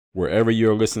Wherever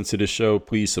you're listening to the show,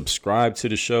 please subscribe to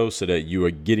the show so that you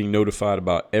are getting notified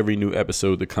about every new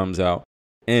episode that comes out,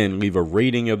 and leave a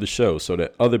rating of the show so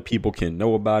that other people can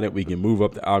know about it. We can move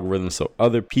up the algorithm so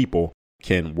other people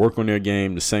can work on their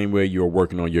game the same way you're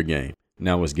working on your game.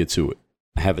 Now let's get to it.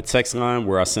 I have a text line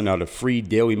where I send out a free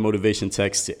daily motivation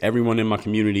text to everyone in my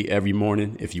community every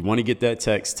morning. If you want to get that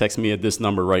text me at this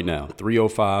number right now,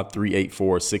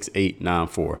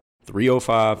 305-384-6894.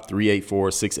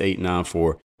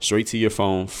 305-384-6894. Straight to your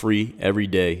phone, free, every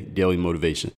day, daily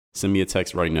motivation. Send me a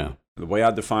text right now. The way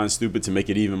I define stupid, to make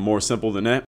it even more simple than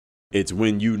that, it's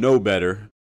when you know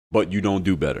better, but you don't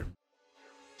do better.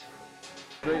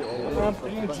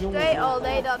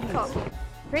 StrayAllDay.com.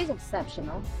 Pretty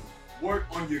exceptional. Work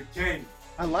on your game.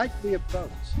 I like the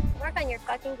approach. Work on your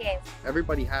fucking game.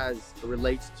 Everybody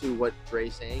relates to what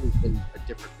Dre's saying in a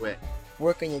different way.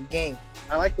 Work on your game.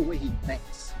 I like the way he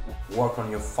thinks. Work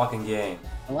on your fucking game.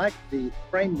 I like the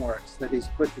frameworks that he's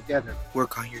put together.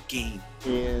 Work on your game.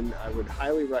 And I would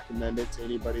highly recommend it to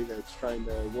anybody that's trying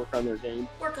to work on their game.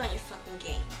 Work on your fucking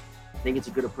game. I think it's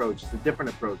a good approach. It's a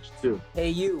different approach, too. Hey,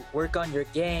 you, work on your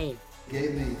game.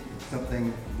 Gave me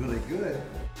something really good.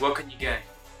 Work on your game.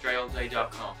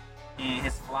 StrayAllDay.com. And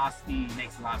his philosophy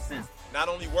makes a lot of sense. Not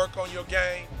only work on your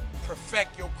game,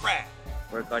 perfect your craft.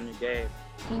 Work on your game.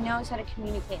 He knows how to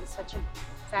communicate in such a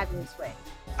fabulous way.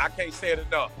 I can't say it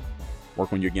enough.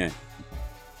 Work on your game.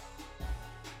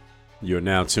 You're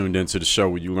now tuned into the show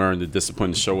where you learn the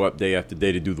discipline to show up day after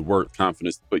day, to do the work,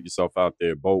 confidence to put yourself out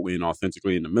there boldly and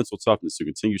authentically, and the mental toughness to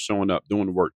continue showing up, doing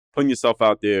the work, putting yourself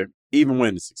out there, even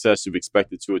when the success you've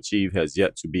expected to achieve has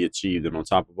yet to be achieved. And on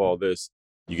top of all this,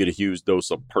 you get a huge dose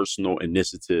of personal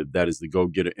initiative. That is the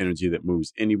go-getter energy that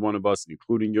moves any one of us,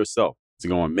 including yourself, to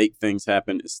go and make things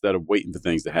happen instead of waiting for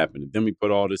things to happen. And then we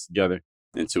put all this together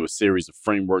into a series of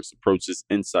frameworks, approaches,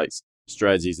 insights,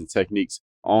 strategies, and techniques,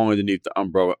 all underneath the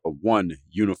umbrella of one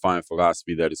unifying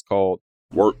philosophy that is called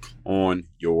work on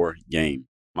your game.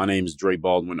 My name is Dre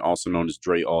Baldwin, also known as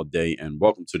Dre All Day, and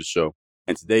welcome to the show.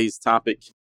 And today's topic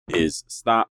is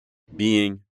stop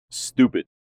being stupid.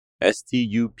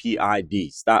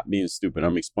 STUPID. Stop being stupid.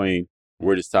 I'm explaining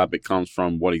where this topic comes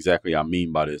from, what exactly I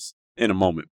mean by this in a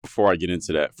moment. Before I get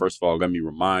into that, first of all, let me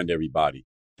remind everybody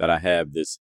that I have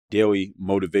this daily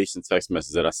motivation text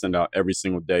message that I send out every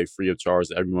single day, free of charge,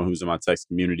 to everyone who's in my text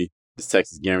community. This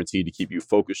text is guaranteed to keep you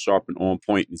focused, sharp, and on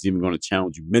point. It's even going to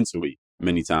challenge you mentally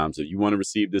many times. If you want to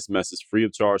receive this message free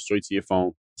of charge straight to your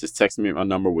phone, just text me at my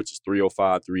number, which is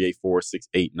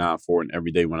 305-384-6894. And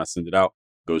every day when I send it out,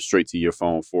 it goes straight to your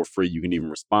phone for free. You can even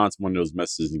respond to one of those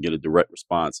messages and get a direct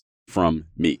response from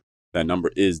me. That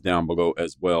number is down below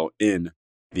as well in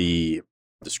the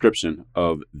description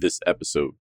of this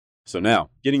episode. So now,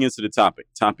 getting into the topic.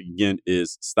 Topic again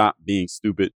is stop being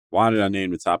stupid. Why did I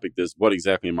name the topic this? What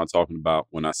exactly am I talking about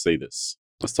when I say this?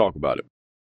 Let's talk about it.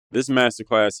 This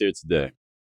masterclass here today,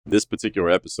 this particular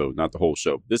episode, not the whole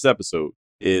show, this episode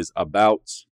is about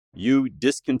you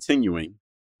discontinuing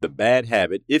the bad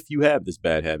habit, if you have this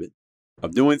bad habit,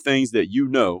 of doing things that you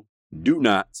know do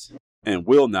not and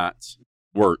will not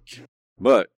work.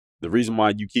 But the reason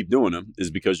why you keep doing them is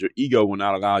because your ego will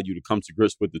not allow you to come to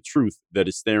grips with the truth that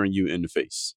is staring you in the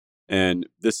face. And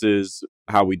this is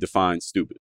how we define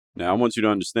stupid. Now, I want you to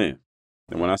understand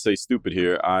that when I say stupid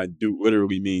here, I do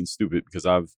literally mean stupid, because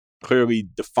I've clearly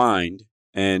defined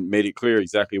and made it clear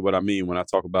exactly what I mean when I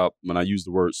use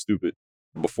the word stupid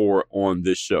before on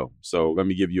this show. So let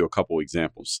me give you a couple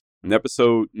examples. In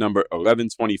episode number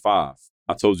 1125,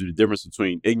 I told you the difference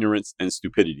between ignorance and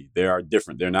stupidity. They are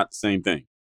different. They're not the same thing.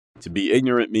 To be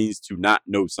ignorant means to not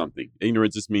know something.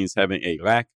 Ignorance just means having a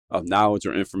lack of knowledge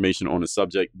or information on a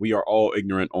subject. We are all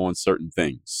ignorant on certain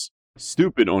things.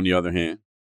 Stupid, on the other hand,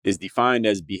 is defined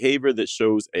as behavior that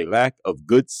shows a lack of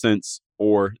good sense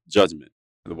or judgment.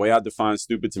 The way I define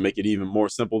stupid, to make it even more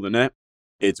simple than that,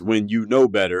 it's when you know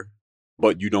better,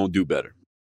 but you don't do better.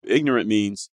 Ignorant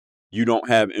means you don't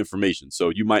have information. So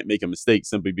you might make a mistake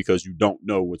simply because you don't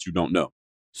know what you don't know.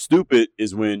 Stupid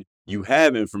is when you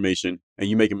have information and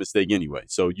you make a mistake anyway.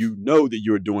 So you know that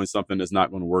you're doing something that's not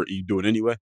going to work. You do it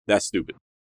anyway. That's stupid.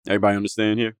 Everybody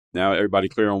understand here? Now, everybody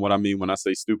clear on what I mean when I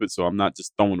say stupid? So I'm not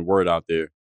just throwing the word out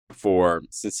there for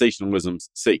sensationalism's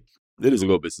sake. It is a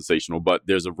little bit sensational, but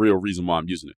there's a real reason why I'm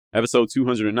using it. Episode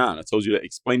 209, I told you that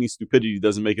explaining stupidity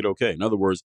doesn't make it okay. In other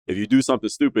words, if you do something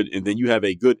stupid and then you have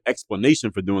a good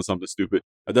explanation for doing something stupid,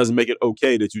 that doesn't make it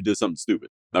okay that you did something stupid.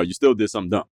 No, you still did something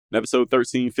dumb. In episode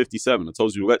 1357, I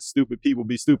told you to let stupid people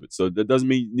be stupid. So that doesn't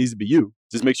mean it needs to be you.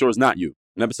 Just make sure it's not you.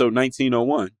 In episode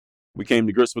 1901, we came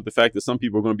to grips with the fact that some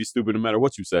people are going to be stupid no matter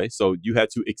what you say. So you had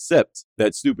to accept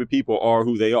that stupid people are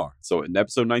who they are. So in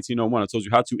episode 1901, I told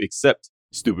you how to accept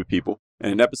stupid people.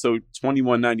 And in episode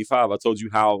 2195, I told you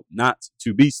how not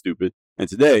to be stupid. And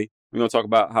today, we're going to talk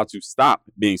about how to stop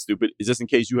being stupid, just in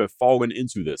case you have fallen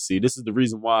into this. See, this is the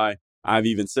reason why I've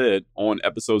even said on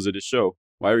episodes of this show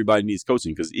why everybody needs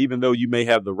coaching. Because even though you may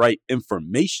have the right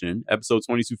information, episode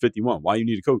 2251, why you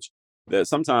need a coach, that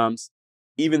sometimes,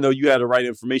 even though you had the right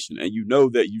information and you know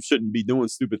that you shouldn't be doing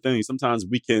stupid things, sometimes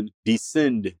we can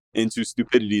descend into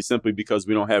stupidity simply because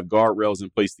we don't have guardrails in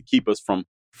place to keep us from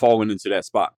falling into that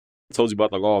spot. I told you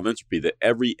about the law of entropy, that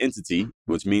every entity,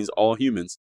 which means all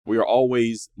humans, we are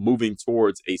always moving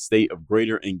towards a state of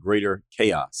greater and greater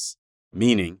chaos.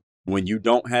 Meaning, when you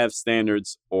don't have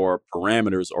standards or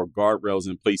parameters or guardrails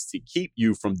in place to keep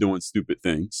you from doing stupid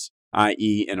things,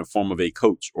 i.e. in a form of a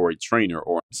coach or a trainer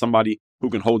or somebody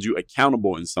who can hold you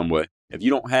accountable in some way, if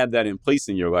you don't have that in place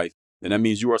in your life, then that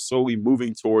means you are slowly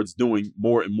moving towards doing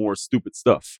more and more stupid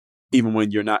stuff, even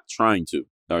when you're not trying to.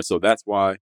 All right, so that's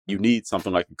why you need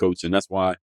something like a coach. And that's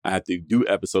why I have to do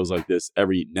episodes like this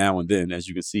every now and then, as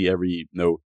you can see, every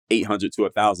 800 to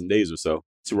 1,000 days or so,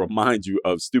 to remind you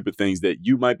of stupid things that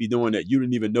you might be doing that you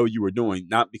didn't even know you were doing,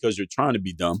 not because you're trying to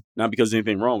be dumb, not because there's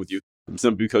anything wrong with you,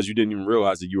 simply because you didn't even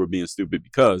realize that you were being stupid,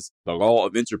 because the law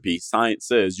of entropy, science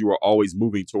says you are always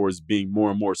moving towards being more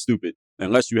and more stupid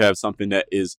unless you have something that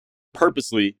is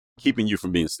purposely keeping you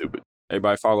from being stupid.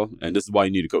 Everybody follow? And this is why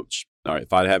you need a coach. All right,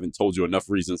 if I haven't told you enough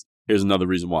reasons, here's another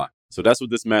reason why. So that's what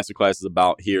this masterclass is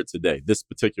about here today, this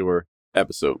particular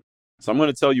episode. So I'm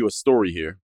going to tell you a story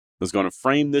here that's going to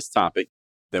frame this topic,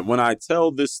 that when I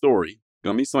tell this story,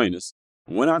 let me explain this.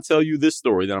 When I tell you this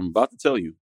story that I'm about to tell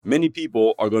you, many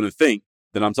people are going to think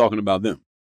that I'm talking about them.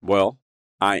 Well,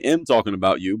 I am talking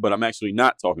about you, but I'm actually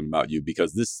not talking about you,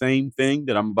 because this same thing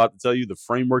that I'm about to tell you, the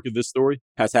framework of this story,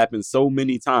 has happened so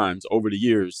many times over the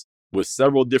years with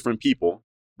several different people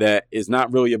that is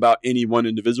not really about any one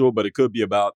individual, but it could be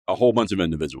about a whole bunch of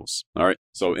individuals. All right.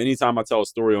 So anytime I tell a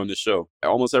story on this show,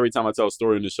 almost every time I tell a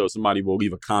story on this show, somebody will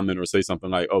leave a comment or say something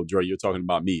like, "Oh, Dre, you're talking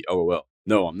about me. LOL."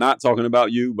 No, I'm not talking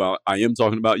about you, but I am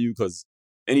talking about you, because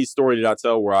any story that I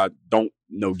tell where I don't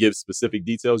give specific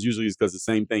details, usually is because the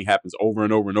same thing happens over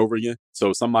and over and over again.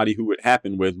 So somebody who it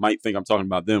happened with might think I'm talking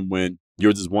about them when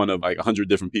you're just one of like 100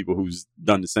 different people who's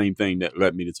done the same thing that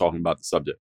led me to talking about the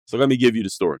subject. So let me give you the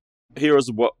story.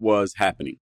 Here's what was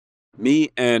happening. Me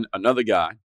and another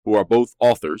guy who are both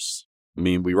authors,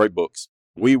 we write books,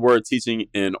 we were teaching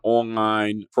an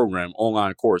online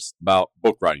course about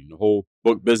book writing, the whole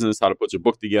book business, how to put your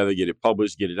book together, get it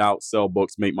published, get it out, sell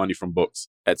books, make money from books,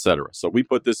 etc. So we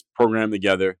put this program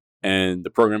together, and the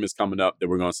program is coming up that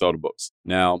we're going to sell the books.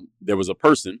 Now, there was a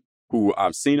person who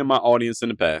I've seen in my audience in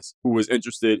the past who was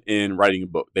interested in writing a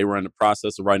book. They were in the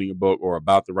process of writing a book or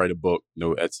about to write a book,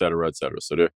 et cetera, et cetera.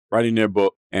 So they're writing their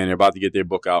book and they're about to get their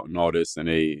book out and all this. And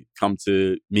they come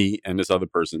to me and this other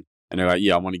person and they're like,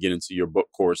 "Yeah, I want to get into your book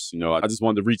course. I just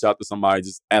wanted to reach out to somebody,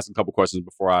 just ask a couple questions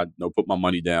before I put my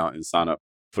money down and sign up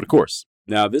for the course."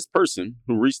 Now, this person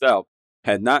who reached out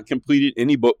had not completed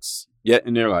any books yet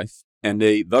in their life. And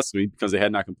they thusly, because they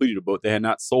had not completed a book, they had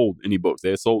not sold any books. They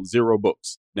had sold 0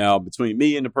 books. Now, between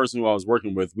me and the person who I was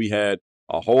working with, we had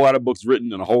a whole lot of books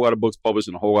written and a whole lot of books published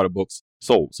and a whole lot of books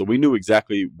sold. So we knew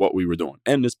exactly what we were doing.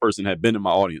 And this person had been in my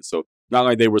audience. So not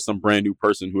like they were some brand new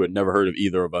person who had never heard of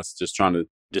either of us, just trying to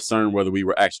discern whether we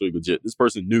were actually legit. This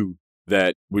person knew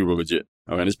that we were legit.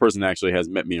 Okay, and this person actually has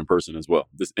met me in person as well,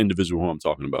 this individual who I'm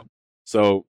talking about.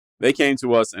 So they came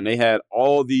to us and they had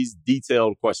all these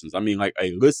detailed questions. Like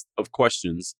a list of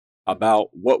questions about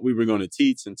what we were going to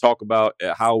teach and talk about,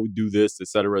 how we do this, et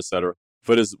cetera,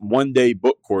 for this one-day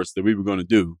book course that we were going to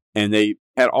do. And they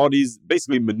had all these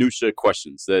basically minutia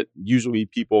questions that usually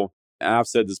people, and I've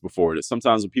said this before, that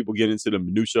sometimes when people get into the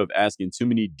minutia of asking too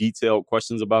many detailed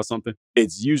questions about something,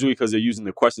 it's usually because they're using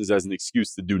the questions as an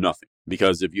excuse to do nothing.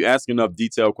 Because if you ask enough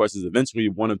detailed questions, eventually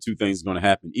one of two things is going to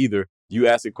happen. Either you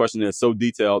ask a question that's so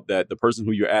detailed that the person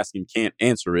who you're asking can't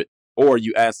answer it, or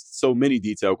you ask so many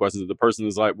detailed questions that the person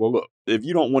is like, "Well, look, if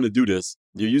you don't want to do this,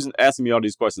 you're asking me all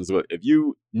these questions. Look, if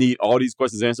you need all these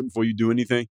questions answered before you do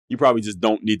anything, you probably just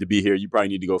don't need to be here. You probably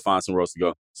need to go find somewhere else to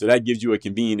go." So that gives you a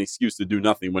convenient excuse to do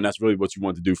nothing when that's really what you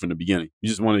want to do from the beginning. You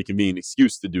just want a convenient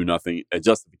excuse to do nothing, a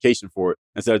justification for it,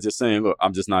 instead of just saying, "Look,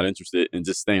 I'm just not interested," and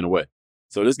just staying away.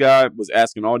 So this guy was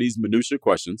asking all these minutia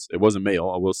questions. It wasn't male,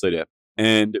 I will say that.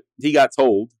 And he got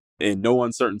told in no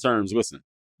uncertain terms, "Listen,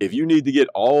 if you need to get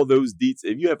all those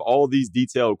if you have all these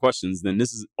detailed questions, then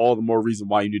this is all the more reason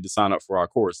why you need to sign up for our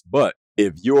course. But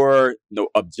if your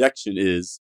objection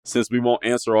is, since we won't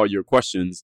answer all your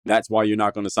questions, that's why you're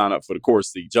not going to sign up for the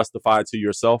course to justify to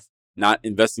yourself not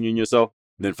investing in yourself,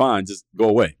 then fine, just go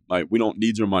away. Like, we don't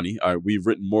need your money. All right, we've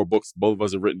written more books. Both of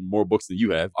us have written more books than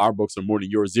you have. Our books are more than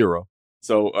yours, zero.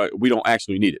 So we don't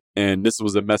actually need it. And this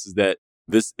was a message that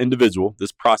this individual,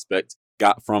 this prospect,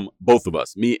 got from both of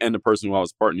us, me and the person who I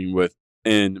was partnering with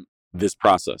in this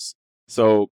process.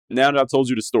 So now that I've told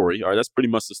you the story, all right, that's pretty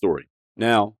much the story.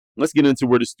 Now, let's get into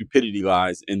where the stupidity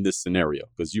lies in this scenario,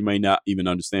 because you may not even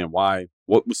understand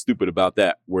what was stupid about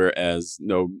that. Whereas,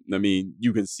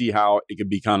 you can see how it could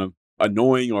be kind of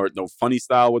annoying or funny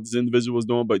style what this individual was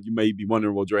doing, but you may be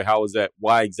wondering, well, Dre, how is that?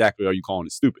 Why exactly are you calling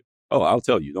it stupid? Oh, I'll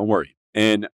tell you, don't worry.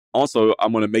 And also,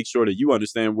 I'm going to make sure that you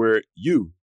understand where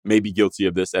you may be guilty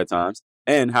of this at times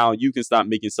and how you can stop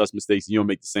making such mistakes and you don't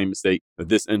make the same mistake that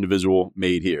this individual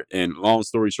made here. And long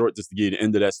story short, just to get to the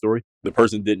end of that story, the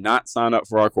person did not sign up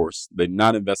for our course. They did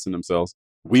not invest in themselves.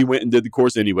 We went and did the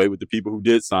course anyway with the people who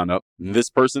did sign up. And this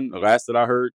person, the last that I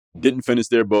heard, didn't finish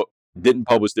their book, didn't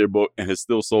publish their book, and has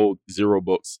still sold 0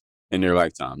 books in their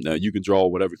lifetime. Now, you can draw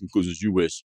whatever conclusions you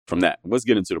wish from that. Let's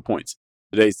get into the points.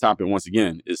 Today's topic, once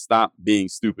again, is stop being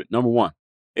stupid. Number 1,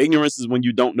 ignorance is when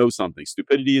you don't know something.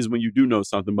 Stupidity is when you do know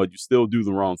something, but you still do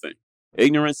the wrong thing.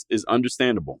 Ignorance is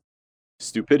understandable.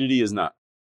 Stupidity is not.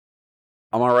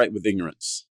 I'm all right with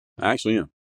ignorance. I actually am.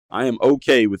 I am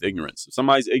okay with ignorance. If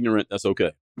somebody's ignorant, that's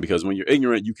okay. Because when you're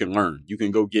ignorant, you can learn. You can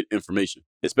go get information.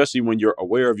 Especially when you're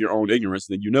aware of your own ignorance,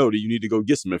 then you know that you need to go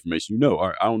get some information. You know, all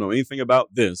right, I don't know anything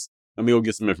about this. Let me go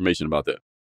get some information about that.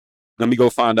 Let me go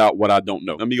find out what I don't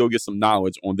know. Let me go get some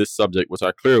knowledge on this subject, which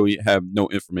I clearly have no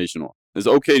information on. It's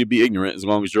okay to be ignorant as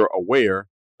long as you're aware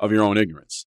of your own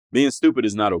ignorance. Being stupid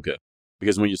is not okay.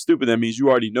 Because when you're stupid, that means you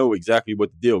already know exactly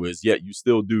what the deal is, yet you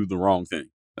still do the wrong thing.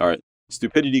 All right.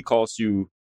 Stupidity costs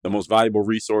you the most valuable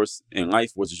resource in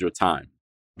life, which is your time.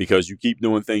 Because you keep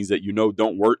doing things that you know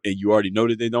don't work and you already know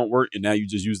that they don't work, and now you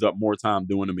just used up more time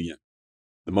doing them again.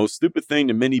 The most stupid thing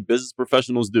that many business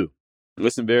professionals do,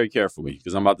 listen very carefully,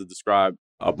 because I'm about to describe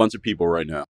a bunch of people right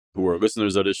now who are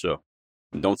listeners of this show.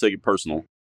 And don't take it personal,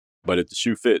 but if the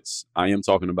shoe fits, I am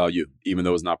talking about you, even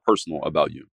though it's not personal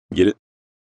about you. Get it?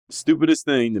 The stupidest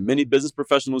thing that many business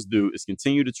professionals do is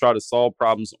continue to try to solve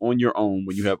problems on your own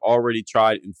when you have already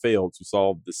tried and failed to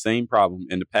solve the same problem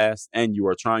in the past and you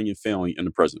are trying and failing in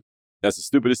the present. That's the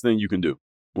stupidest thing you can do.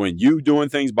 When you doing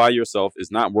things by yourself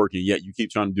is not working, yet you keep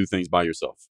trying to do things by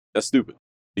yourself. That's stupid.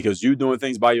 Because you doing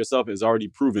things by yourself is already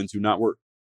proven to not work.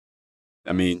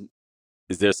 I mean,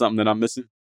 is there something that I'm missing?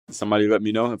 Somebody let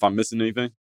me know if I'm missing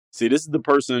anything. See, this is the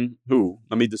person who,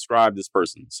 let me describe this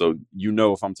person so you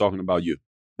know if I'm talking about you.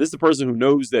 This is the person who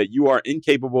knows that you are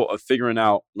incapable of figuring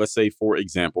out, let's say, for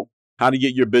example, how to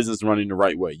get your business running the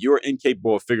right way. You're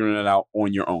incapable of figuring it out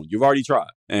on your own. You've already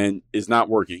tried and it's not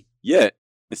working. Yet,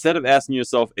 instead of asking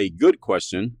yourself a good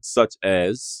question, such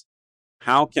as,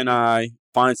 how can I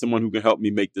find someone who can help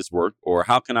me make this work? Or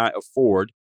how can I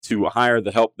afford to hire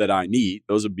the help that I need?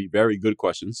 Those would be very good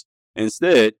questions.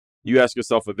 Instead, you ask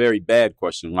yourself a very bad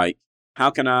question, like, how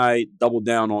can I double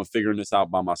down on figuring this out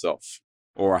by myself?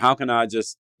 Or how can I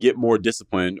just get more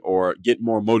disciplined or get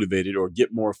more motivated or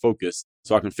get more focused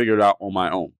so I can figure it out on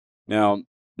my own? Now,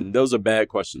 those are bad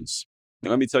questions. Now,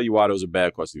 let me tell you why those are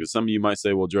bad questions. Because some of you might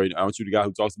say, well, Dre, aren't you the guy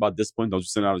who talks about discipline? Don't you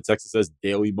send out a text that says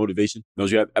daily motivation? Don't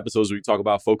you have episodes where you talk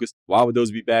about focus? Why would those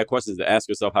be bad questions to ask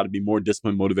yourself how to be more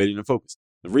disciplined, motivated, and focused?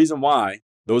 The reason why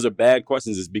those are bad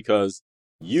questions is because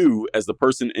you, as the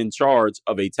person in charge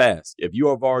of a task, if you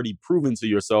have already proven to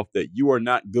yourself that you are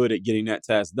not good at getting that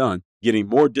task done, getting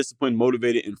more disciplined,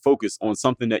 motivated, and focused on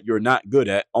something that you're not good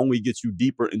at only gets you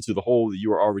deeper into the hole that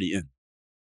you are already in.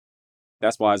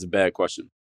 That's why it's a bad question.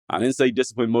 I didn't say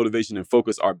discipline, motivation, and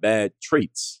focus are bad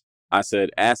traits. I said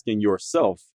asking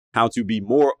yourself how to be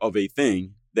more of a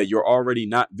thing that you're already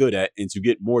not good at and to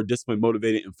get more disciplined,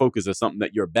 motivated, and focused at something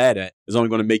that you're bad at is only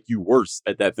going to make you worse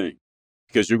at that thing.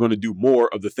 Because you're going to do more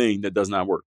of the thing that does not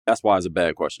work. That's why it's a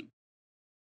bad question.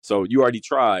 So you already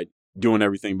tried doing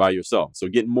everything by yourself. So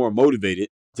getting more motivated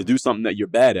to do something that you're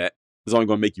bad at is only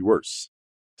going to make you worse.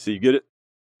 So you get it?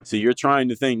 So you're trying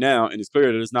the thing now and it's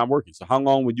clear that it's not working. So how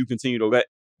long would you continue to let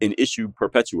an issue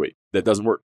perpetuate that doesn't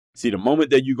work? See, the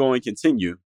moment that you go and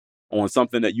continue on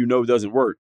something that you know doesn't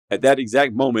work, at that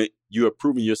exact moment, you are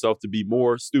proving yourself to be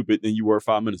more stupid than you were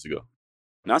 5 minutes ago.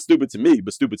 Not stupid to me,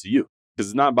 but stupid to you. Because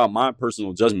it's not about my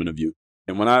personal judgment of you.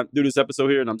 And when I do this episode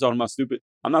here and I'm talking about stupid,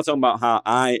 I'm not talking about how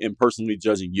I am personally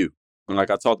judging you. And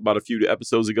like I talked about a few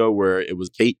episodes ago where it was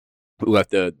Kate who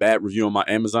left a bad review on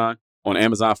Amazon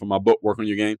for my book, Work on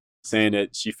Your Game, saying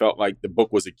that she felt like the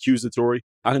book was accusatory.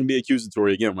 How can it be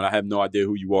accusatory again when I have no idea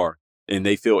who you are and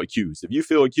they feel accused? If you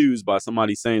feel accused by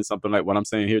somebody saying something like what I'm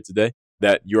saying here today,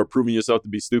 that you're proving yourself to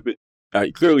be stupid.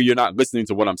 Clearly, you're not listening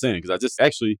to what I'm saying because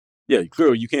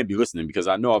clearly you can't be listening because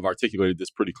I know I've articulated this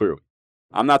pretty clearly.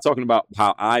 I'm not talking about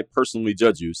how I personally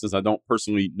judge you since I don't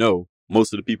personally know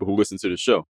most of the people who listen to the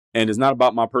show. And it's not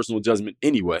about my personal judgment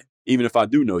anyway, even if I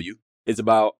do know you. It's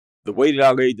about the way that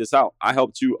I laid this out. I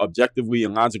helped you objectively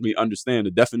and logically understand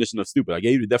the definition of stupid. I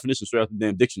gave you the definition straight out the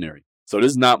damn dictionary. So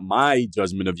this is not my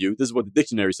judgment of you. This is what the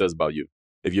dictionary says about you.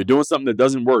 If you're doing something that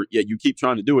doesn't work, yet you keep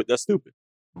trying to do it, that's stupid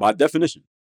by definition.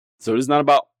 So this is not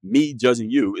about me judging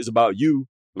you. It's about you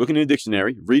looking in the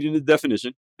dictionary, reading the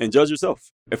definition, and judge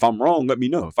yourself. If I'm wrong, let me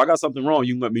know. If I got something wrong,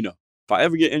 you can let me know. If I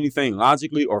ever get anything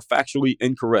logically or factually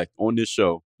incorrect on this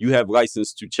show, you have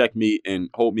license to check me and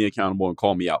hold me accountable and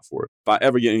call me out for it. If I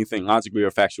ever get anything logically or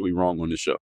factually wrong on this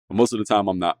show, but most of the time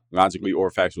I'm not logically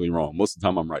or factually wrong. Most of the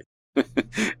time I'm right.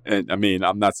 And I mean,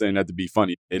 I'm not saying that to be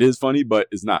funny. It is funny, but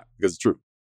it's not because it's true.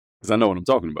 Because I know what I'm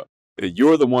talking about.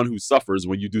 You're the one who suffers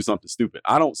when you do something stupid.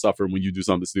 I don't suffer when you do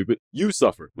something stupid. You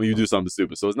suffer when you do something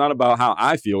stupid. So it's not about how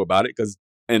I feel about it because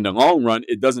in the long run,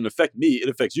 it doesn't affect me. It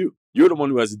affects you. You're the one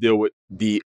who has to deal with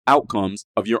the outcomes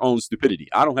of your own stupidity.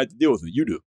 I don't have to deal with it. You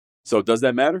do. So does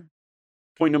that matter?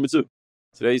 Point number 2.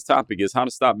 Today's topic is how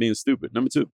to stop being stupid. Number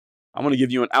 2, I want to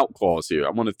give you an out clause here. I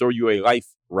want to throw you a life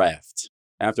raft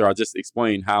after I just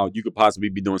explain how you could possibly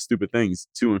be doing stupid things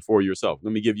to and for yourself.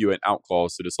 Let me give you an out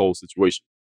clause to this whole situation.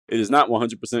 It is not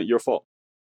 100% your fault.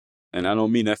 And I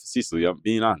don't mean that facetiously. I'm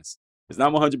being honest. It's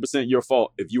not 100% your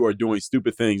fault if you are doing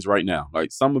stupid things right now.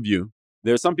 Like some of you,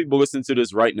 there are some people listening to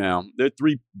this right now. There are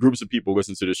 3 groups of people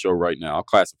listening to this show right now. I'll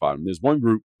classify them. There's one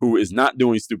group who is not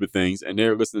doing stupid things and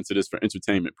they're listening to this for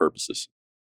entertainment purposes.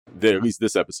 They're at least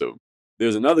this episode.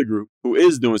 There's another group who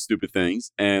is doing stupid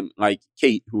things. And like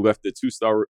Kate, who left the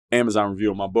 2-star Amazon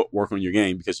review of my book, Work on Your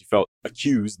Game, because she felt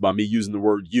accused by me using the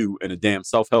word you in a damn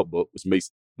self-help book, which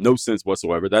makes no sense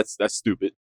whatsoever. That's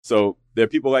stupid. So there are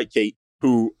people like Kate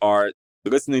who are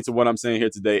listening to what I'm saying here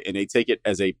today, and they take it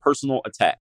as a personal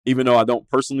attack. Even though I don't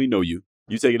personally know you,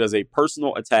 you take it as a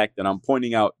personal attack that I'm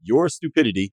pointing out your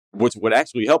stupidity, which would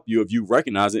actually help you if you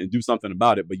recognize it and do something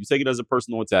about it. But you take it as a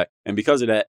personal attack. And because of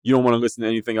that, you don't want to listen to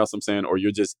anything else I'm saying, or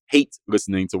you just hate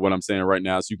listening to what I'm saying right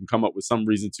now. So you can come up with some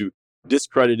reason to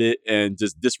discredit it and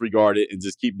just disregard it and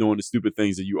just keep doing the stupid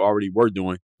things that you already were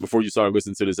doing before you started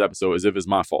listening to this episode as if it's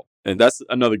my fault. And that's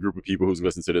another group of people who's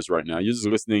listening to this right now. You're just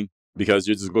listening because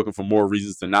you're just looking for more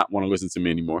reasons to not want to listen to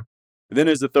me anymore. And then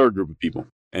there's the third group of people.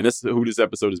 And this is who this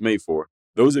episode is made for.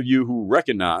 Those of you who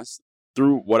recognize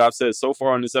through what I've said so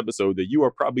far on this episode that you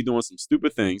are probably doing some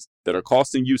stupid things that are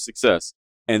costing you success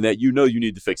and that you know you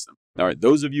need to fix them. All right.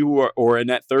 Those of you who are in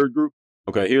that third group.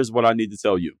 Okay. Here's what I need to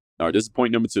tell you. All right, this is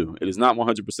point number 2. It is not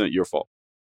 100% your fault.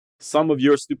 Some of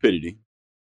your stupidity,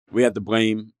 we have to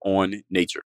blame on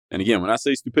nature. And again, when I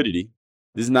say stupidity,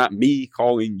 this is not me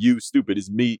calling you stupid. It's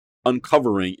me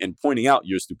uncovering and pointing out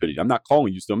your stupidity. I'm not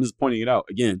calling you stupid. I'm just pointing it out.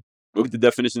 Again, look at the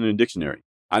definition in the dictionary.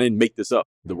 I didn't make this up.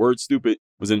 The word stupid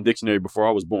was in the dictionary before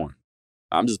I was born.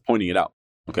 I'm just pointing it out.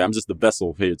 Okay, I'm just the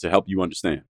vessel here to help you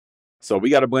understand. So we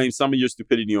got to blame some of your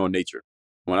stupidity on nature.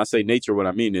 When I say nature, what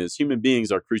I mean is human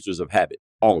beings are creatures of habit.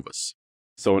 All of us.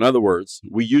 So in other words,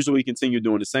 we usually continue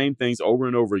doing the same things over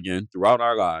and over again throughout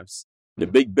our lives. The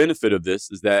big benefit of this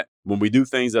is that when we do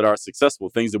things that are successful,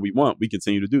 things that we want, we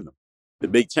continue to do them. The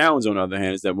big challenge, on the other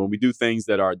hand, is that when we do things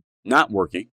that are not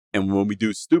working and when we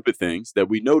do stupid things that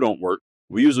we know don't work,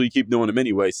 we usually keep doing them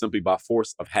anyway simply by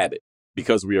force of habit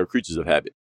because we are creatures of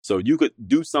habit. So you could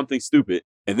do something stupid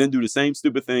and then do the same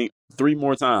stupid thing 3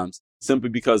 more times simply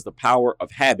because the power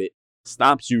of habit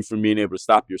stops you from being able to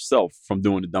stop yourself from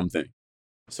doing the dumb thing.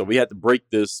 So we had to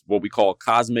break this, what we call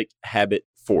cosmic habit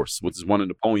force, which is one of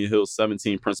Napoleon Hill's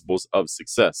 17 principles of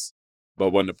success.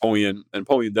 But what Napoleon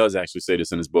does actually say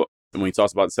this in his book. And when he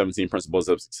talks about the 17 principles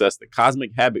of success, the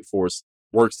cosmic habit force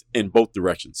works in both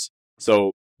directions.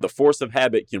 So the force of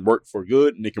habit can work for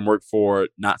good and it can work for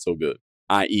not so good,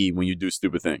 i.e. when you do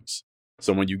stupid things.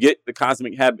 So when you get the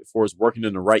cosmic habit force working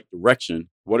in the right direction,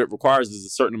 what it requires is a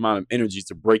certain amount of energy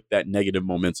to break that negative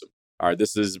momentum. All right,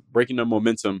 this is breaking the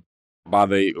momentum by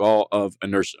the law of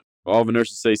inertia. The law of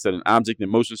inertia says that an object in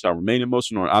motion shall remain in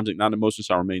motion, or an object not in motion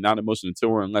shall remain not in motion until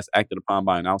or unless acted upon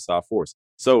by an outside force.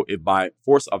 So if by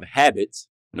force of habit,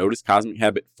 notice cosmic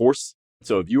habit force.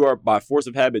 So if you are by force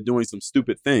of habit doing some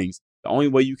stupid things, the only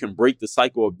way you can break the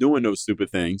cycle of doing those stupid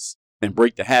things and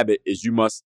break the habit is you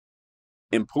must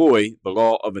employ the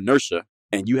law of inertia,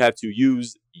 and you have to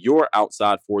use your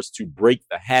outside force to break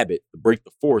the habit, to break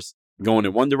the force going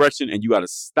in one direction, and you got to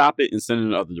stop it and send it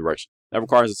in the other direction. That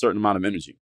requires a certain amount of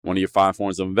energy. One of your 5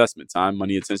 forms of investment: time,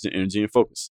 money, attention, energy, and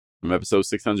focus. From episode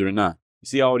 609. You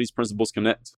see how all these principles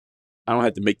connect? I don't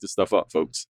have to make this stuff up,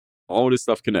 folks. All this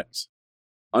stuff connects.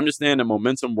 Understand that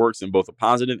momentum works in both a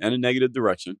positive and a negative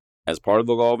direction. As part of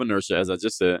the law of inertia, as I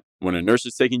just said, when inertia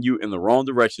is taking you in the wrong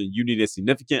direction, you need a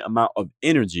significant amount of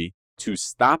energy to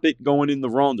stop it going in the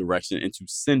wrong direction and to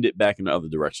send it back in the other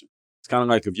direction. It's kind of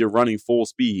like if you're running full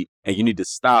speed and you need to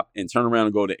stop and turn around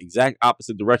and go the exact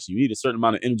opposite direction. You need a certain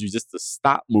amount of energy just to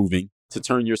stop moving to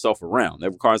turn yourself around.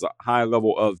 That requires a high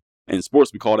level of, in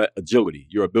sports, we call that agility,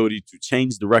 your ability to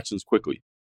change directions quickly.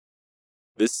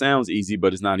 This sounds easy,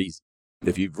 but it's not easy.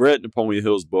 If you've read Napoleon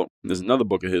Hill's book, there's another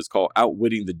book of his called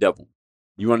Outwitting the Devil.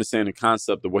 You understand the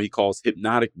concept of what he calls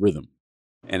hypnotic rhythm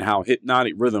and how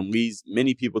hypnotic rhythm leads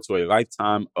many people to a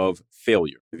lifetime of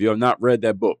failure. If you have not read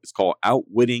that book, it's called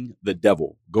Outwitting the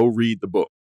Devil. Go read the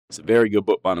book. It's a very good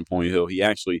book by Napoleon Hill. He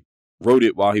actually wrote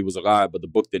it while he was alive, but the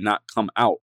book did not come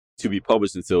out to be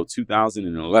published until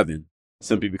 2011,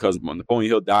 simply because Napoleon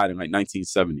Hill died in like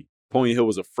 1970. Napoleon Hill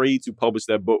was afraid to publish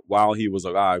that book while he was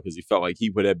alive because he felt like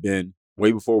he would have been,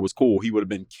 way before it was cool, he would have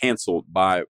been canceled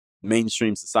by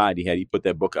mainstream society had he put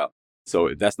that book out. So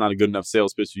if that's not a good enough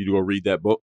sales pitch for you to go read that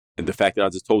book, and the fact that I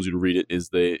just told you to read it is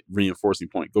the reinforcing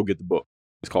point. Go get the book.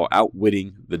 It's called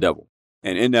Outwitting the Devil.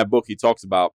 And in that book, he talks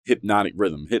about hypnotic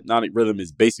rhythm. Hypnotic rhythm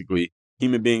is basically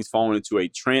human beings falling into a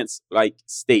trance-like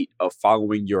state of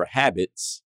following your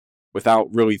habits without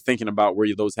really thinking about where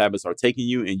those habits are taking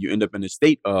you. And you end up in a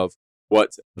state of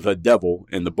what the devil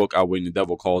in the book Outwitting the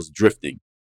Devil calls drifting.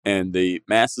 And the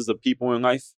masses of people in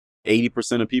life,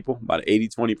 80% of people, about the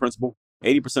 80-20 principle,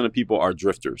 80% of people are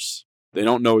drifters. They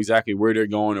don't know exactly where they're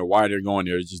going or why they're going.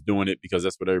 They're just doing it because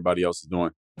that's what everybody else is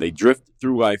doing. They drift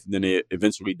through life and then they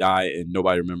eventually die and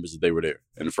nobody remembers that they were there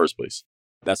in the first place.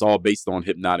 That's all based on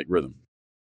hypnotic rhythm.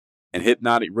 And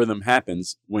hypnotic rhythm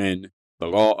happens when the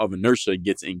law of inertia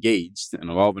gets engaged. And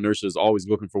the law of inertia is always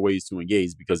looking for ways to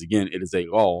engage because, again, it is a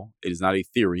law. It is not a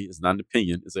theory. It's not an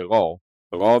opinion. It's a law.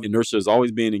 The law of inertia is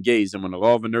always being engaged. And when the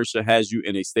law of inertia has you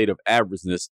in a state of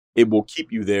averageness, it will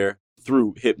keep you there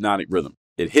through hypnotic rhythm.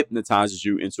 It hypnotizes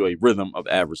you into a rhythm of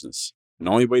averageness. And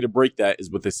the only way to break that is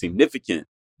with a significant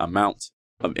amount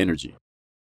of energy.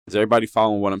 Is everybody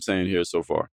following what I'm saying here so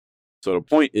far? So the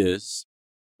point is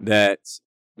that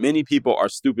many people are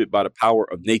stupid by the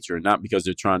power of nature, not because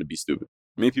they're trying to be stupid.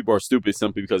 Many people are stupid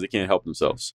simply because they can't help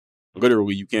themselves.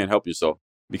 Literally, you can't help yourself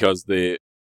because the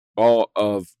law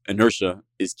of inertia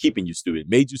is keeping you stupid. It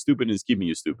made you stupid and is keeping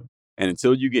you stupid. And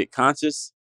until you get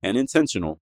conscious and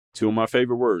intentional, two of my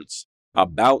favorite words,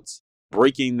 about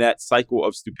breaking that cycle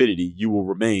of stupidity, you will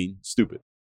remain stupid.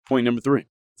 Point number 3.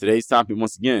 Today's topic,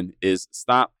 once again, is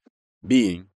stop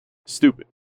being stupid.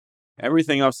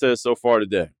 Everything I've said so far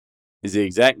today is the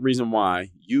exact reason why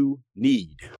you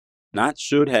need, not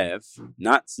should have,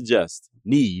 not suggest,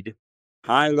 need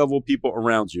high-level people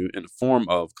around you in the form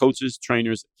of coaches,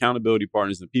 trainers, accountability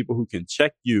partners, and people who can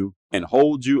check you and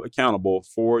hold you accountable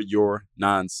for your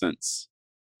nonsense.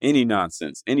 Any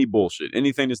nonsense, any bullshit,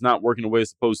 anything that's not working the way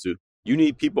it's supposed to. You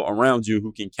need people around you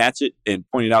who can catch it and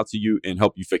point it out to you and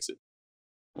help you fix it.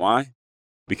 Why?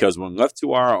 Because when left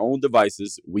to our own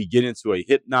devices, we get into a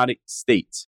hypnotic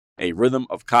state, a rhythm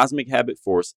of cosmic habit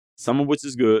force, some of which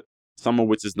is good, some of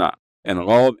which is not. And the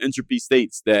law of entropy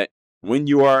states that when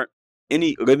you are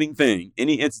any living thing,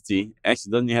 any entity,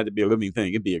 actually doesn't even have to be a living thing.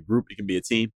 It can be a group, it can be a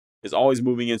team, is always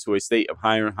moving into a state of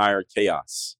higher and higher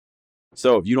chaos.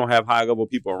 So if you don't have high-level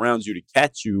people around you to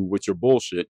catch you with your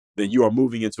bullshit, then you are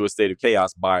moving into a state of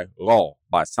chaos by law.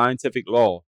 By scientific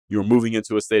law, you're moving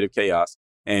into a state of chaos.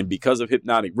 And because of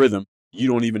hypnotic rhythm, you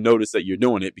don't even notice that you're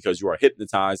doing it because you are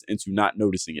hypnotized into not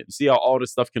noticing it. You see how all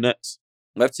this stuff connects?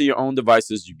 Left to your own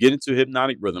devices, you get into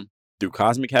hypnotic rhythm through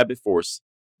cosmic habit force,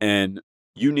 and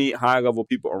you need high-level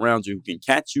people around you who can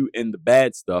catch you in the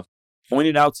bad stuff, point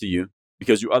it out to you,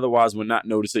 because you otherwise would not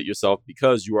notice it yourself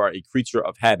because you are a creature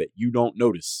of habit. You don't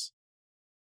notice.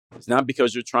 It's not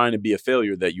because you're trying to be a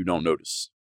failure that you don't notice.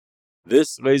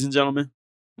 This, ladies and gentlemen,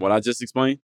 what I just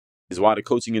explained, is why the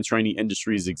coaching and training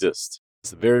industries exist. It's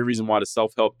the very reason why the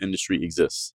self-help industry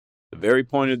exists. The very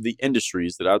point of the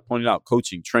industries that I pointed out,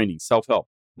 coaching, training, self-help,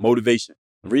 motivation.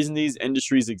 The reason these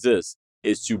industries exist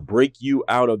is to break you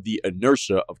out of the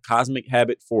inertia of cosmic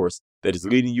habit force that is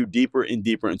leading you deeper and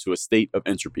deeper into a state of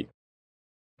entropy.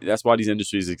 That's why these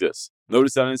industries exist.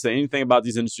 Notice I didn't say anything about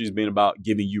these industries being about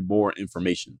giving you more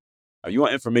information. If you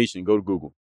want information, go to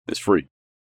Google. It's free.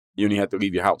 You don't even have to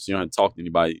leave your house. You don't have to talk to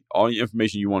anybody. All your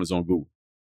information you want is on Google.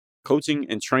 Coaching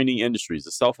and training industries,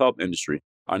 the self-help industry,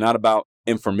 are not about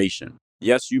information.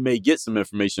 Yes, you may get some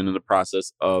information in the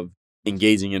process of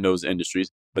engaging in those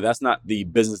industries, but that's not the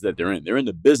business that they're in. They're in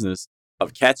the business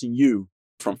of catching you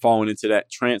from falling into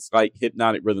that trance-like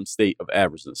hypnotic rhythm state of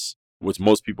averageness. which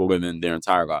most people live in their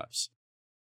entire lives.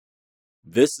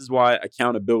 This is why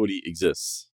accountability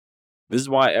exists. This is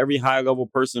why every high-level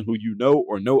person who you know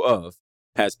or know of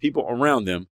has people around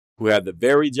them who have the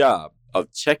very job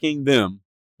of checking them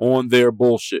on their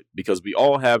bullshit, because we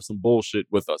all have some bullshit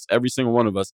with us. Every single one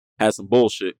of us has some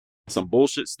bullshit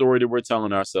story that we're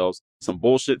telling ourselves, some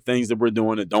bullshit things that we're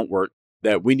doing that don't work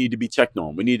that we need to be checked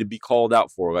on. We need to be called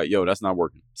out for, like, yo, that's not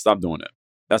working. Stop doing that.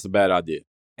 That's a bad idea.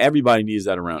 Everybody needs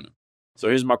that around them. So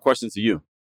here's my question to you.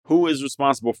 Who is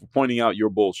responsible for pointing out your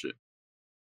bullshit?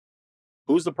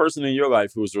 Who's the person in your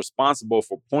life who is responsible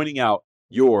for pointing out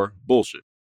your bullshit?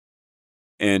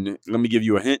 And let me give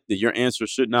you a hint that your answer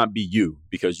should not be you,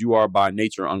 because you are by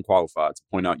nature unqualified to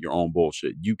point out your own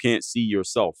bullshit. You can't see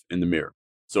yourself in the mirror.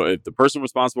 So if the person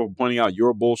responsible for pointing out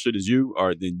your bullshit is you,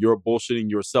 or then you're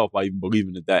bullshitting yourself by even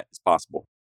believing that that is possible.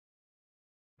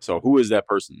 So who is that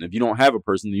person? If you don't have a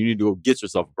person, then you need to go get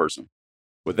yourself a person.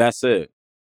 With that said,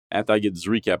 after I get this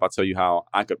recap, I'll tell you how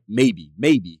I could maybe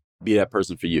be that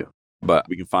person for you. But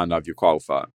we can find out if you're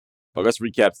qualified. But let's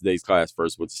recap today's class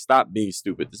first, which is stop being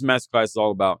stupid. This masterclass is all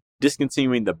about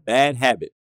discontinuing the bad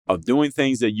habit of doing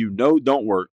things that you know don't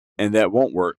work and that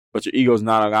won't work, but your ego is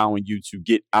not allowing you to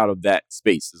get out of that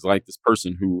space. It's like this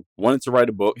person who wanted to write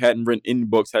a book, hadn't written any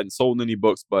books, hadn't sold any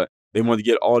books, but they wanted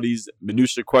to get all these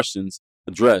minutiae questions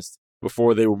addressed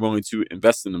before they were willing to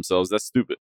invest in themselves. That's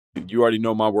stupid. You already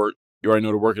know my work. You already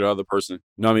know the work of the other person.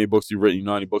 You know how many books you've written. You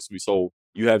know how many books we sold.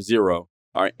 You have zero.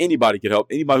 All right, anybody could help.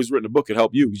 Anybody who's written a book could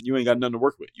help you because you ain't got nothing to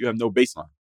work with. You have no baseline.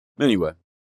 Anyway,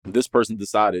 this person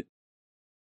decided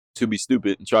to be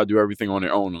stupid and try to do everything on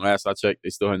their own. And last I checked, they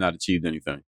still had not achieved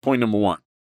anything. Point number one,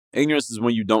 ignorance is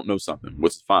when you don't know something,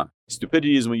 which is fine.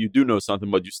 Stupidity is when you do know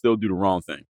something, but you still do the wrong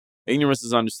thing. Ignorance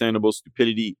is understandable.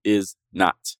 Stupidity is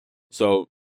not. So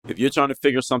if you're trying to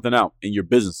figure something out in your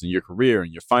business, in your career,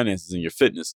 in your finances, in your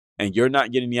fitness, and you're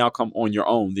not getting the outcome on your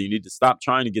own, then you need to stop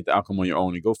trying to get the outcome on your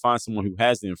own and go find someone who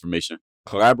has the information.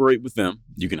 Collaborate with them.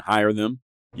 You can hire them.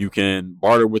 You can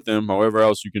barter with them. However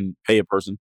else you can pay a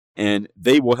person. And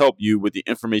they will help you with the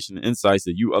information and insights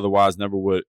that you otherwise never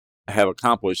would have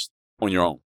accomplished on your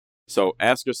own. So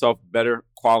ask yourself better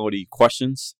quality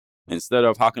questions. Instead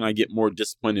of how can I get more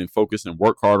discipline and focus and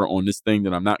work harder on this thing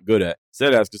that I'm not good at?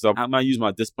 Instead, ask yourself, how can I use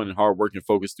my discipline and hard work and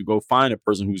focus to go find a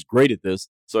person who's great at this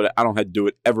so that I don't have to do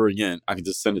it ever again? I can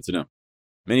just send it to them.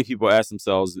 Many people ask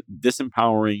themselves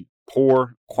disempowering,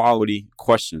 poor quality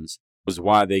questions, which is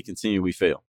why they continually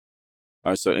fail.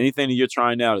 All right, so anything that you're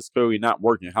trying out is clearly not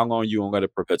working. How long are you going to let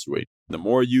it perpetuate? The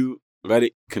more you let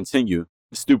it continue,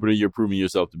 the stupider you're proving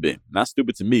yourself to be. Not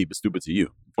stupid to me, but stupid to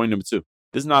you. Point number two,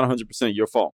 this is not 100% your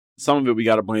fault. Some of it we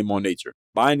got to blame on nature.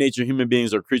 By nature, human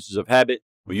beings are creatures of habit.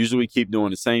 We usually keep doing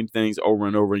the same things over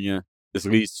and over again. This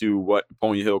leads to what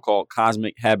Napoleon Hill called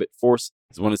cosmic habit force.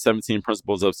 It's one of the 17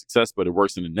 principles of success, but it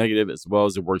works in a negative as well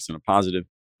as it works in a positive.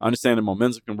 Understand that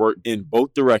momentum can work in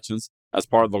both directions as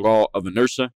part of the law of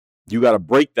inertia. You got to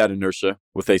break that inertia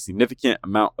with a significant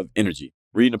amount of energy.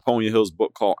 Read Napoleon Hill's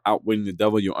book called Outwitting the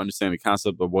Devil. You'll understand the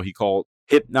concept of what he called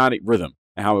hypnotic rhythm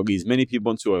and how it leads many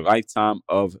people into a lifetime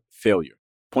of failure.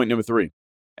 Point number three,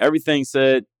 everything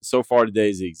said so far today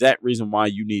is the exact reason why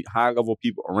you need high-level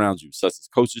people around you, such as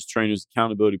coaches, trainers,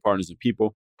 accountability partners, and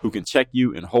people who can check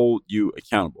you and hold you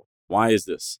accountable. Why is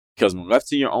this? Because when left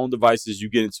to your own devices, you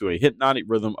get into a hypnotic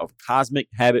rhythm of cosmic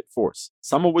habit force,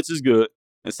 some of which is good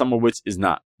and some of which is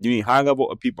not. You need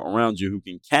high-level of people around you who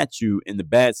can catch you in the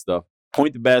bad stuff,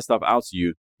 point the bad stuff out to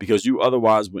you, because you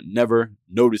otherwise would never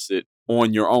notice it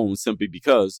on your own simply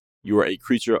because you are a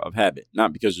creature of habit,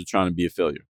 not because you're trying to be a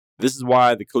failure. This is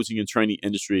why the coaching and training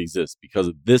industry exists, because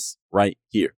of this right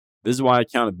here. This is why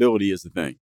accountability is the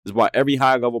thing. This is why every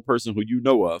high-level person who you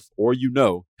know of or you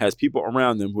know has people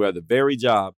around them who have the very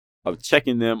job of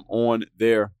checking them on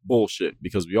their bullshit,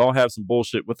 because we all have some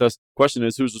bullshit with us. Question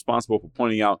is, who's responsible for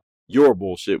pointing out your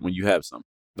bullshit when you have some?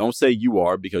 Don't say you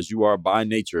are, because you are by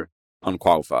nature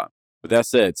unqualified. With that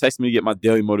said, text me to get my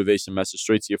daily motivation message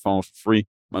straight to your phone for free.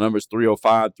 My number is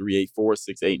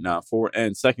 305-384-6894.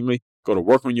 And secondly, go to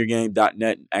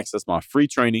workonyourgame.net and access my free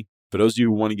training for those of you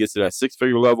who want to get to that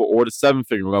 6-figure level or the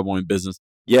 7-figure level in business,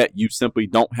 yet you simply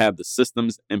don't have the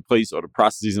systems in place or the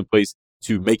processes in place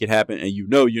to make it happen, and you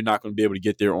know you're not going to be able to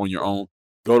get there on your own.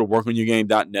 Go to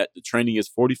workonyourgame.net. The training is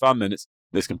 45 minutes.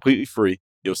 It's completely free.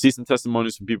 You'll see some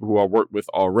testimonies from people who I worked with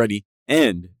already.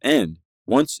 And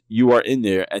once you are in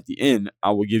there, at the end,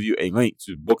 I will give you a link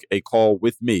to book a call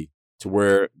with me to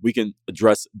where we can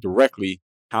address directly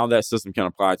how that system can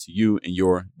apply to you and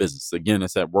your business. Again,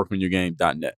 that's at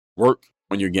workonyourgame.net. Work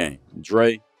on your game.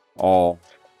 Dre all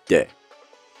day.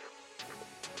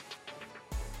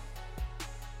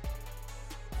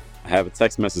 I have a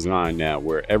text message line now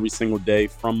where every single day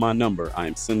from my number, I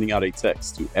am sending out a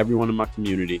text to everyone in my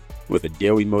community with a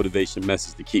daily motivation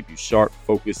message to keep you sharp,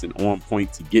 focused, and on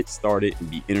point to get started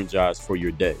and be energized for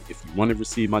your day. If you want to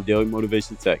receive my daily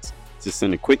motivation text, just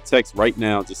send a quick text right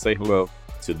now to say hello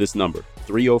to this number,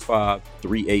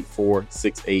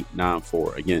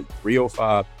 305-384-6894. Again,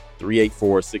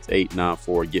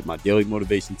 305-384-6894. Get my daily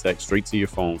motivation text straight to your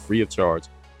phone, free of charge,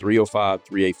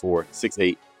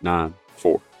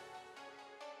 305-384-6894.